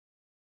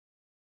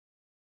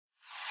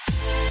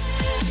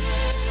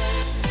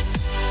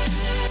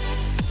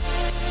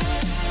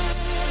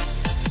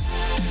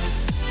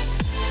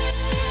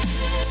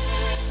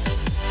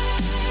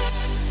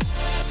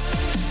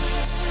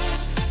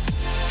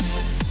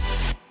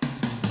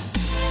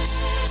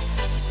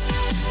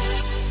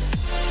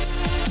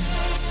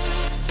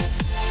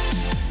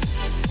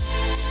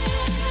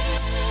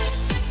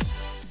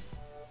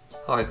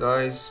Hi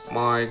guys,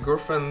 my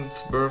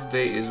girlfriend's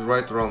birthday is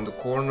right around the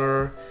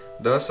corner,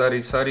 thus I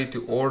decided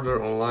to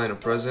order online a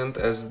present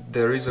as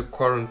there is a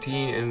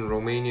quarantine in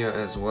Romania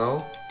as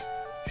well.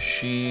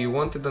 She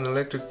wanted an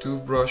electric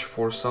toothbrush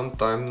for some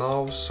time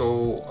now,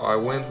 so I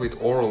went with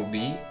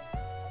Oral-B.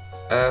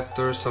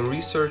 After some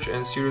research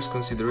and serious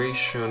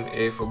consideration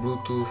if a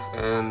Bluetooth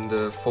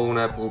and phone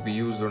app will be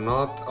used or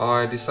not,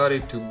 I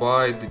decided to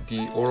buy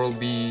the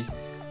Oral-B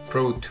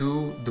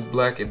Pro2, the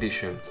black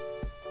edition.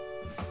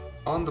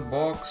 On the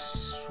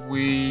box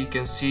we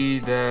can see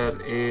that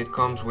it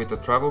comes with a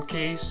travel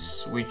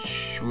case,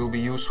 which will be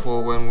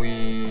useful when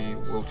we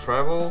will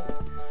travel.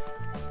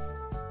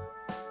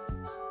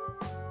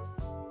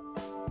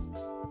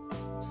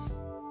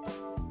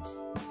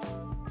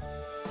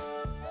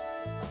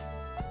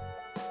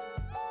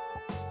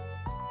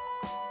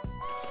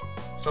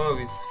 Some of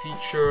its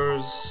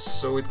features: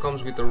 so it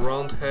comes with a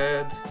round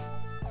head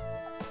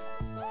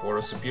for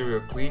a superior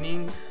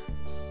cleaning.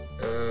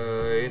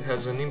 It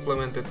has an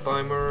implemented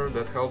timer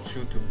that helps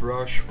you to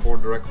brush for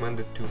the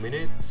recommended 2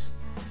 minutes,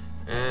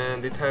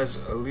 and it has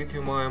a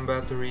lithium-ion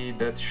battery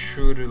that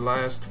should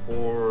last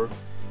for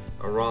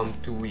around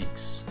 2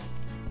 weeks.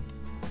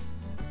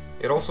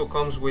 It also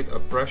comes with a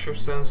pressure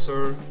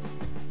sensor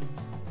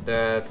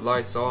that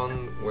lights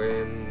on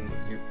when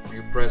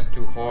you press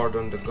too hard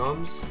on the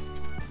gums.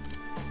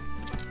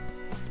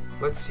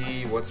 Let's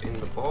see what's in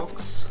the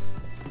box.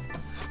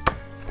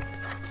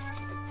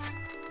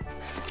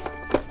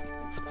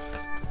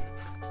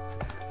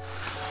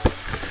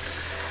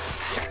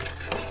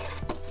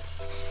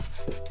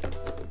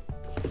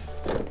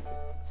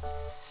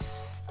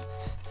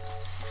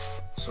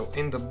 So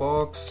in the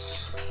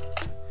box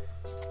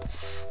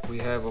we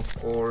have, of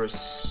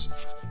course,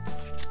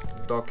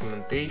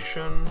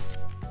 documentation,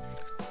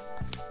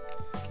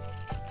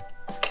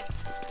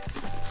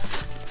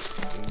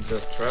 the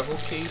travel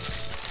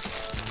case,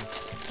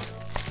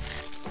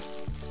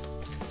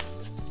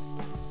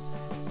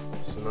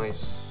 it's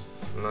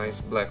a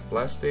nice black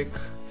plastic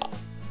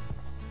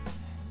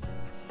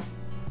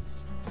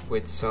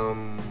with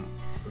some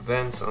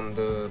vents on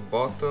the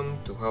bottom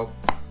to help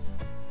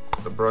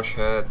the brush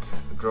head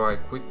dry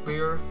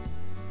quicker.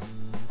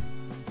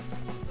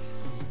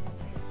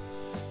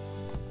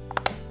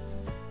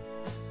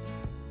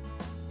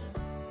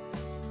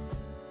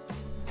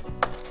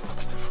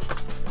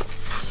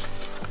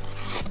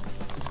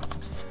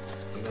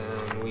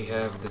 Then we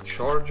have the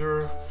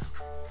charger,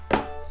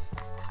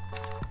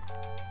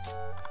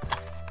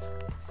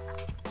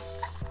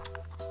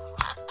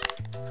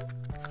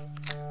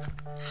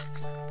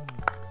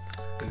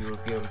 the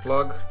European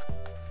plug,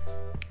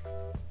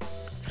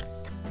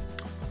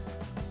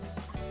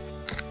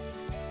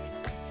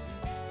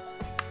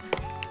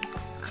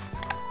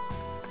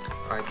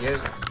 I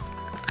guess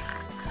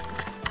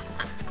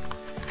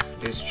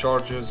this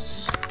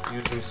charges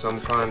using some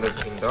kind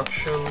of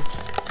induction,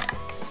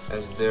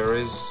 as there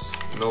is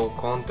no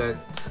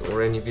contact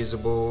or any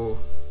visible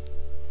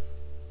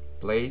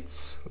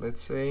plates,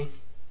 let's say.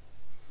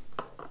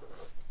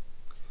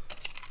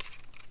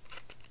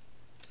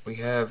 We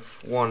have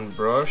one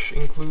brush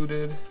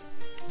included,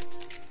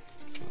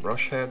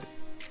 brush head,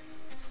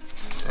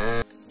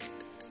 and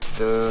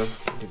the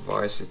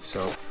device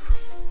itself.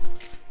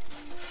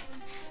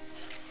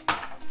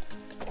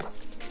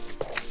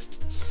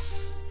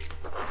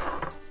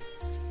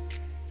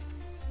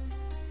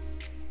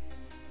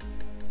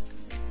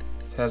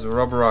 It has a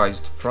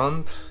rubberized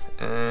front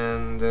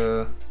and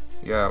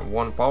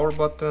one power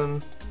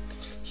button.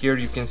 Here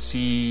you can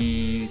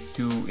see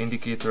 2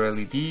 indicator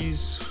LEDs.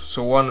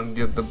 So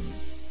the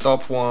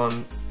top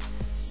one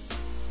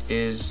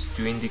is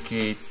to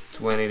indicate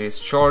when it is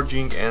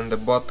charging, and the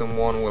bottom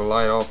one will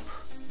light up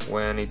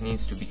when it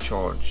needs to be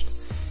charged.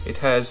 It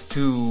has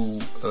 2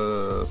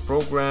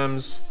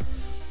 programs,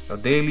 a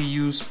daily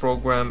use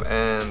program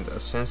and a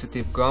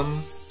sensitive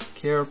gum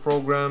care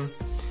program.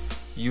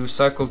 You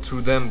cycle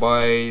through them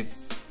by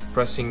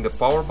pressing the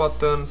power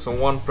button, so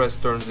one press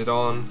turns it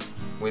on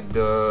with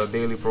the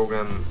daily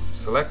program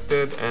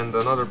selected, and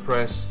another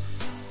press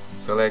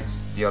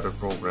selects the other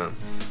program.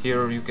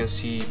 Here you can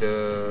see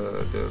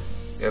the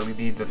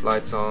LED that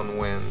lights on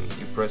when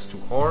you press too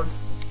hard.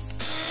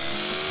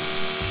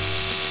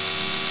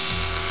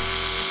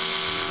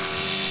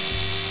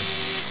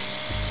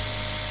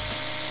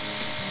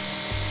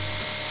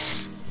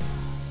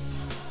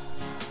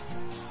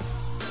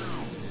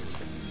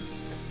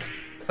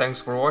 Thanks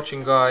for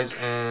watching guys,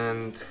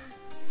 and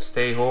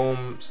stay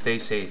home, stay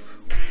safe.